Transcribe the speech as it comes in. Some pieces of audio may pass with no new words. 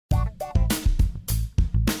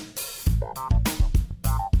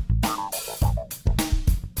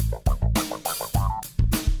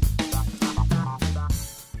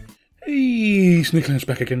Hey, Sneekylinux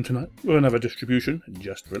back again tonight with another distribution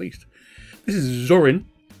just released. This is Zorin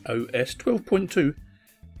OS 12.2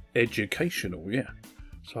 Educational, yeah.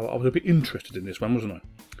 So I was a bit interested in this one, wasn't I?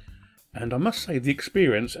 And I must say the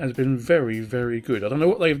experience has been very, very good. I don't know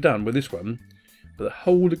what they've done with this one, but the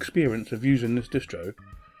whole experience of using this distro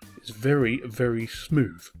is very, very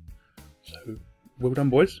smooth. So, well done,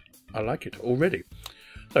 boys. I like it already.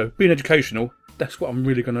 So, being educational, that's what I'm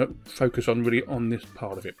really going to focus on, really, on this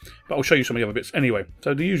part of it. But I'll show you some of the other bits anyway.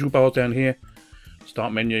 So the usual bars down here,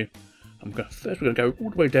 start menu. First we're going to go all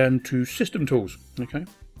the way down to system tools, okay?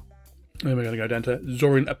 Then we're going to go down to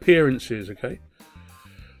Zorin appearances, okay?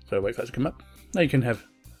 So wait for that to come up. Now you can have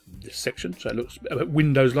this section, so it looks a bit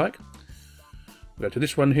Windows-like. We'll go to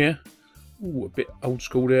this one here. Ooh, a bit old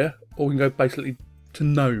school there. Or we can go basically to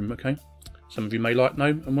GNOME, okay? Some of you may like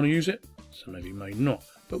GNOME and want to use it. Some of you may not.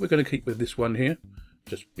 But we're going to keep with this one here,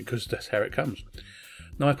 just because that's how it comes.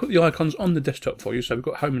 Now I put the icons on the desktop for you, so we've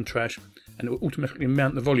got home and trash, and it will automatically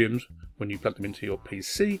mount the volumes when you plug them into your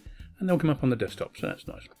PC, and they'll come up on the desktop, so that's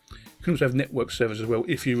nice. You can also have network servers as well,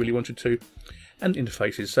 if you really wanted to, and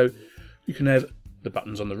interfaces. So you can have the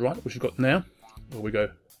buttons on the right, which you've got now, or we go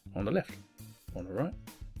on the left, on the right,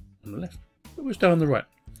 on the left, but we'll stay on the right.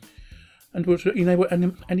 And we'll enable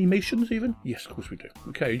animations even? Yes, of course we do.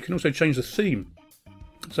 Okay, you can also change the theme.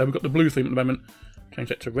 So we've got the blue theme at the moment. Change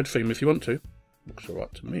that to red theme if you want to. Looks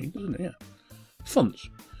alright to me, doesn't it? Yeah. Fonts.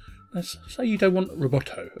 Let's say you don't want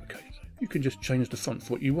Roboto. Okay, so you can just change the font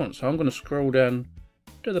for what you want. So I'm going to scroll down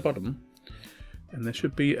to the bottom, and there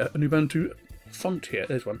should be an Ubuntu font here.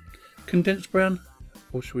 There's one. Condensed brown,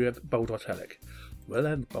 or should we have bold italic? We'll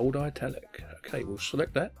have bold italic. Okay, we'll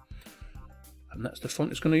select that, and that's the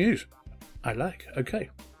font it's going to use. I like. Okay,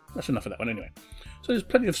 that's enough of that one anyway. So there's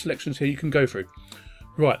plenty of selections here you can go through.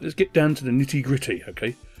 Right, let's get down to the nitty gritty,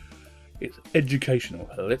 okay? It's educational.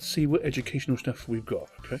 Let's see what educational stuff we've got,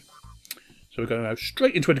 okay? So we're going to go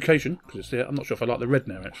straight into education, because it's there. I'm not sure if I like the red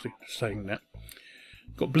now, actually, saying that.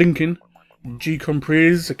 Got blinking,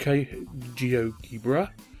 G-comprise, okay, GeoGebra.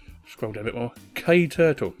 Scroll down a bit more.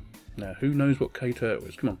 K-turtle. Now, who knows what K-turtle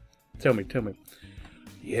is? Come on, tell me, tell me.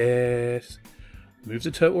 Yes. Move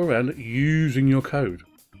the turtle around using your code.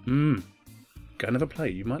 Go and have a play,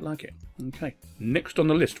 you might like it. Okay, next on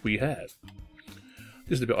the list we have,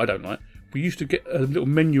 this is the bit I don't like. We used to get a little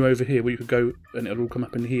menu over here where you could go and it'll all come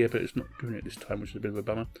up in here, but it's not doing it this time, which is a bit of a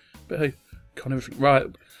bummer. But hey, can't everything. Right,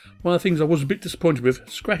 one of the things I was a bit disappointed with,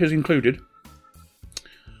 Scratch is included.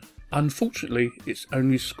 Unfortunately, it's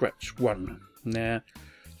only Scratch 1. Now,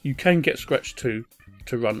 you can get Scratch 2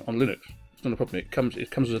 to run on Linux. It's not a problem, it comes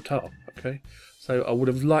as a tar, okay? So I would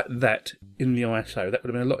have liked that in the ISO. That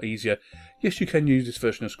would have been a lot easier. Yes, you can use this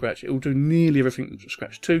version of Scratch. It will do nearly everything that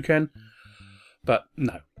Scratch 2 can. But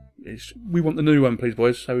no, we want the new one, please,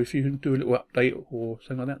 boys. So if you can do a little update or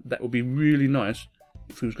something like that, that would be really nice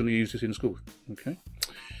if we was going to use this in school. Okay.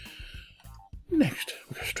 Next,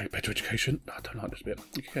 we'll go straight back to education. I don't like this bit.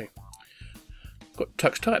 Okay. Got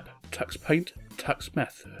Tux Type, Tux Paint, Tux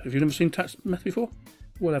Math. Have you never seen Tux Math before?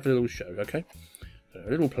 We'll have a little show, okay? So a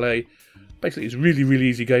little play. Basically, it's a really, really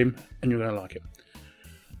easy game, and you're going to like it.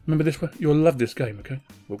 Remember this one? You'll love this game, okay?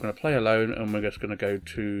 We're going to play alone, and we're just going to go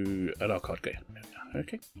to an arcade game,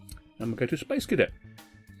 okay? And we'll go to Space Cadet.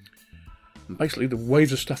 And basically, the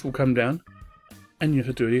waves of stuff will come down, and you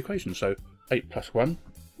have to do the equation. So, 8 plus 1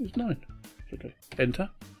 is 9. Okay, enter.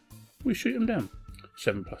 We shoot them down.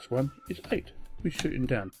 7 plus 1 is 8. We shoot them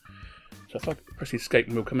down. So if I press escape,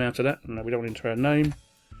 and we'll come out of that. No, we don't want to enter our name.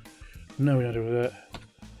 No, we don't do that.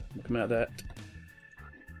 We'll come out of that.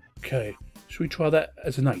 Okay. Should we try that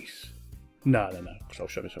as an ace? No, because I'll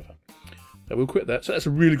show myself up. So we'll quit that. So that's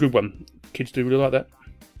a really good one. Kids do really like that.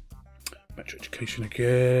 Back to education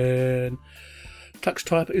again. Tux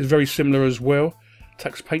Type is very similar as well.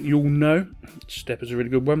 Tux Paint, you all know. Step is a really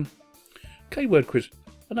good one. K-word quiz,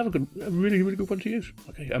 another good, a really, really good one to use.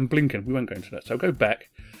 Okay, and blinking, we won't go into that. So I'll go back.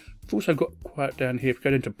 We've also got quite down here. If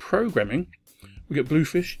we go into programming, we get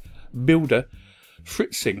Bluefish, Builder,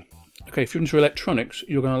 Fritzing. Okay, if you're into electronics,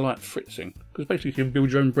 you're going to like Fritzing, because basically you can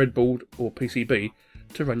build your own breadboard or PCB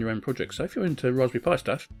to run your own project. So if you're into Raspberry Pi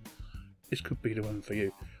stuff, this could be the one for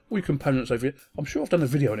you. All your components over here. I'm sure I've done a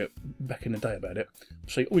video on it back in the day about it.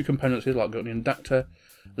 See, all your components here, like got an inductor,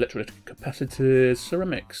 electrolytic capacitors,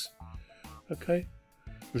 ceramics. Okay,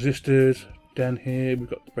 resistors. Down here we've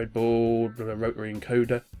got the breadboard, a rotary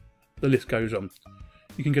encoder. The list goes on.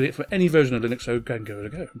 You can get it for any version of Linux, so go and give it a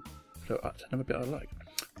go. So that's another bit I like.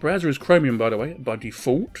 Browser is Chromium, by the way, by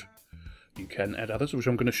default. You can add others, which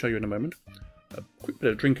I'm going to show you in a moment. A quick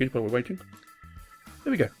bit of drinking while we're waiting.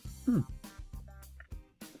 There we go.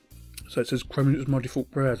 So it says Chrome is my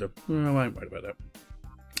default browser. Well, I won't worry about that.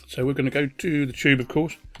 So we're going to go to the tube, of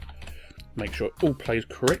course. Make sure it all plays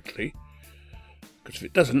correctly. Because if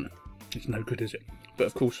it doesn't, it's no good, is it? But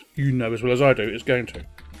of course, you know as well as I do, it's going to.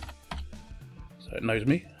 So it knows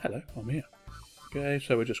me. Hello, I'm here. Okay,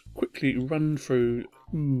 so we'll just quickly run through.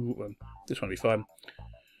 Ooh, this one will be fine.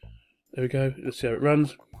 There we go. Let's see how it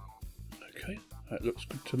runs. Okay, that looks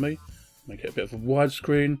good to me. Make it a bit of a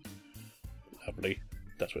widescreen. Lovely.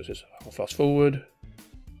 That's what it says. I'll fast forward.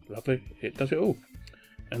 Lovely. It does it all.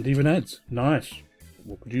 And even ads. Nice.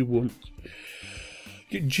 What could you want?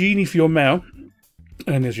 Get Genie for your mail.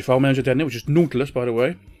 And there's your file manager down there, which is Nautilus, by the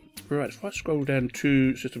way. Right, if I scroll down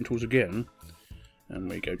to System Tools again, and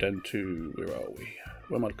we go down to, where are we?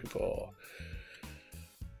 What am I looking for?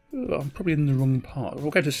 Oh, I'm probably in the wrong part.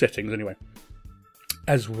 We'll go to Settings anyway.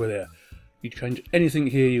 As we're there, you change anything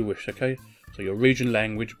here you wish, okay? So your region,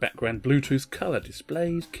 language, background, Bluetooth, colour,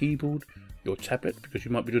 displays, keyboard, your tablet, because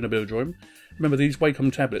you might be doing a bit of drawing. Remember, these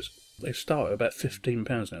Wacom tablets, they start at about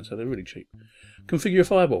 £15 now, so they're really cheap. Configure your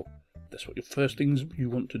firewall. That's what your first things you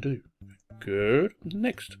want to do. Good.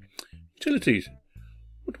 Next. Utilities.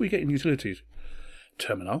 What do we get in utilities?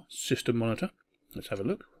 Terminal. System monitor. Let's have a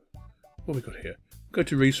look. What have we got here? Go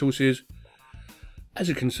to resources. As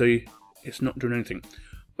you can see, it's not doing anything.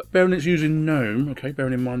 But bearing it's using GNOME, okay,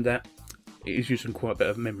 bearing in mind that it is using quite a bit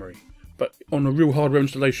of memory. But on a real hardware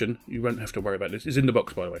installation, you won't have to worry about this. It's in the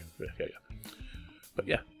box, by the way. Yeah. But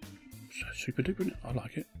yeah, super duper, isn't it? I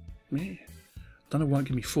like it. Yeah. Don't know why it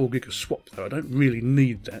give me 4 gig of swap though. I don't really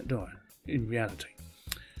need that, do I? In reality.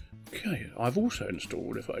 Okay, I've also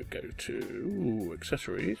installed, if I go to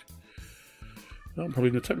accessories, I'm probably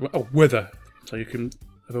going to take, oh, weather. So you can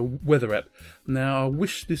have a weather app. Now I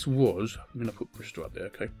wish this was, I'm going to put Bristol up there,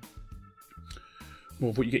 okay. More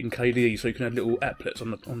of what you get in KDE, so you can have little applets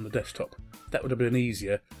on the desktop. That would have been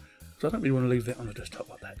easier. So I don't really want to leave that on the desktop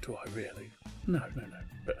like that, do I really? No.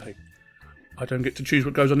 But hey, I don't get to choose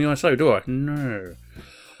what goes on the ISO, do I? No.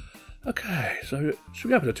 Okay, so should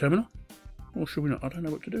we open the terminal? Or should we not? I don't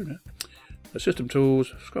know what to do now. The System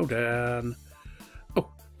Tools, scroll down. Oh,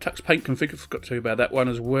 Tux Paint config, I forgot to tell you about that one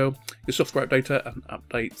as well. Your software updater and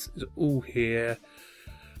updates is all here.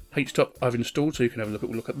 HTOP I've installed, so you can have a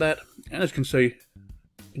look at that. And as you can see,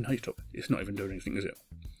 in HTOP, it's not even doing anything, is it?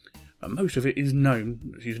 But most of it is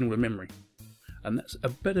known, it's using all the memory. And that's a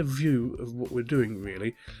better view of what we're doing,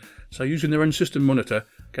 really. So using their own system monitor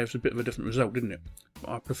gave us a bit of a different result, didn't it?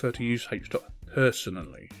 But I prefer to use HTOP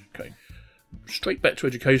personally. Okay, straight back to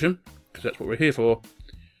education, because that's what we're here for.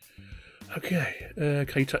 Okay,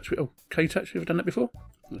 K-Touch. Oh, K-Touch, have you ever done that before?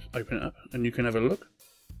 Let's open it up, and you can have a look.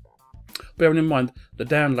 Bearing in mind, the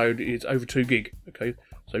download is over 2 gig, okay?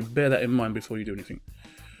 So bear that in mind before you do anything.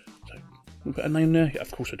 So, we'll put a name there? Yeah,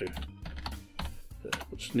 of course I do.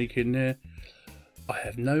 Put Sneak in there. I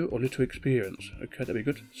have no or little experience. Okay, that'd be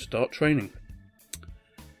good. Start training.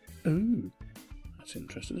 Ooh, that's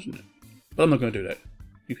interesting, isn't it? But I'm not going to do that.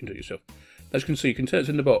 You can do it yourself. As you can see, you can tell it's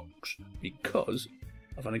in the box because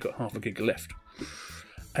I've only got half a gig left.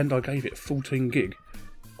 And I gave it 14 gig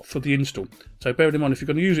for the install. So bear in mind, if you're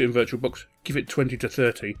going to use it in VirtualBox, give it 20 to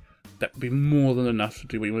 30. That would be more than enough to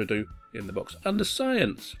do what you want to do in the box. Under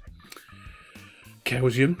Science.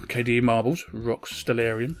 Chaosium, KDE Marbles, Rocks,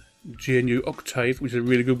 Stellarium, GNU Octave, which is a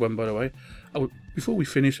really good one, by the way. Oh, before we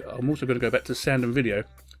finish, I'm also going to go back to sound and video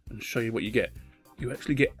and show you what you get. You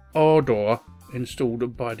actually get Ardor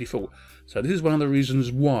installed by default. So this is one of the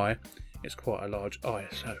reasons why it's quite a large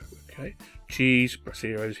ISO. Okay, cheese,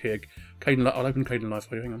 Braceros here. I'll open Kdenlive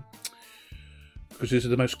for you, hang on. Because this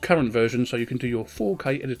is the most current version, so you can do your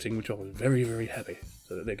 4K editing, which I was very, very happy.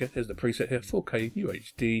 So there you go, there's the preset here, 4K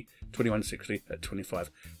UHD 2160 at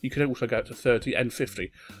 25. You can also go up to 30 and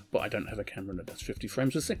 50, but I don't have a camera that does 50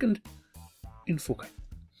 frames a second in 4K.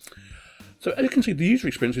 So as you can see, the user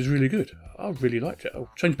experience is really good. I really liked it.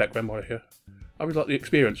 I'll change background while here. I really like the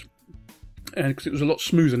experience, and because it was a lot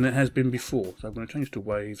smoother than it has been before. So I'm going to change to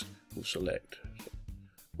waves. We'll select.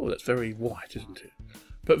 Oh, that's very white, isn't it?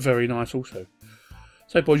 But very nice also.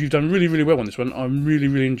 So boys, you've done really, really well on this one. I'm really,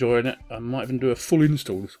 really enjoying it. I might even do a full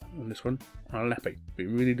install on this one on a Lappy. Be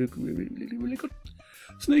really, really, really, really good.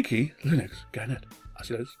 Sneaky Linux, go ahead. I'll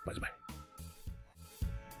see you later. Bye bye.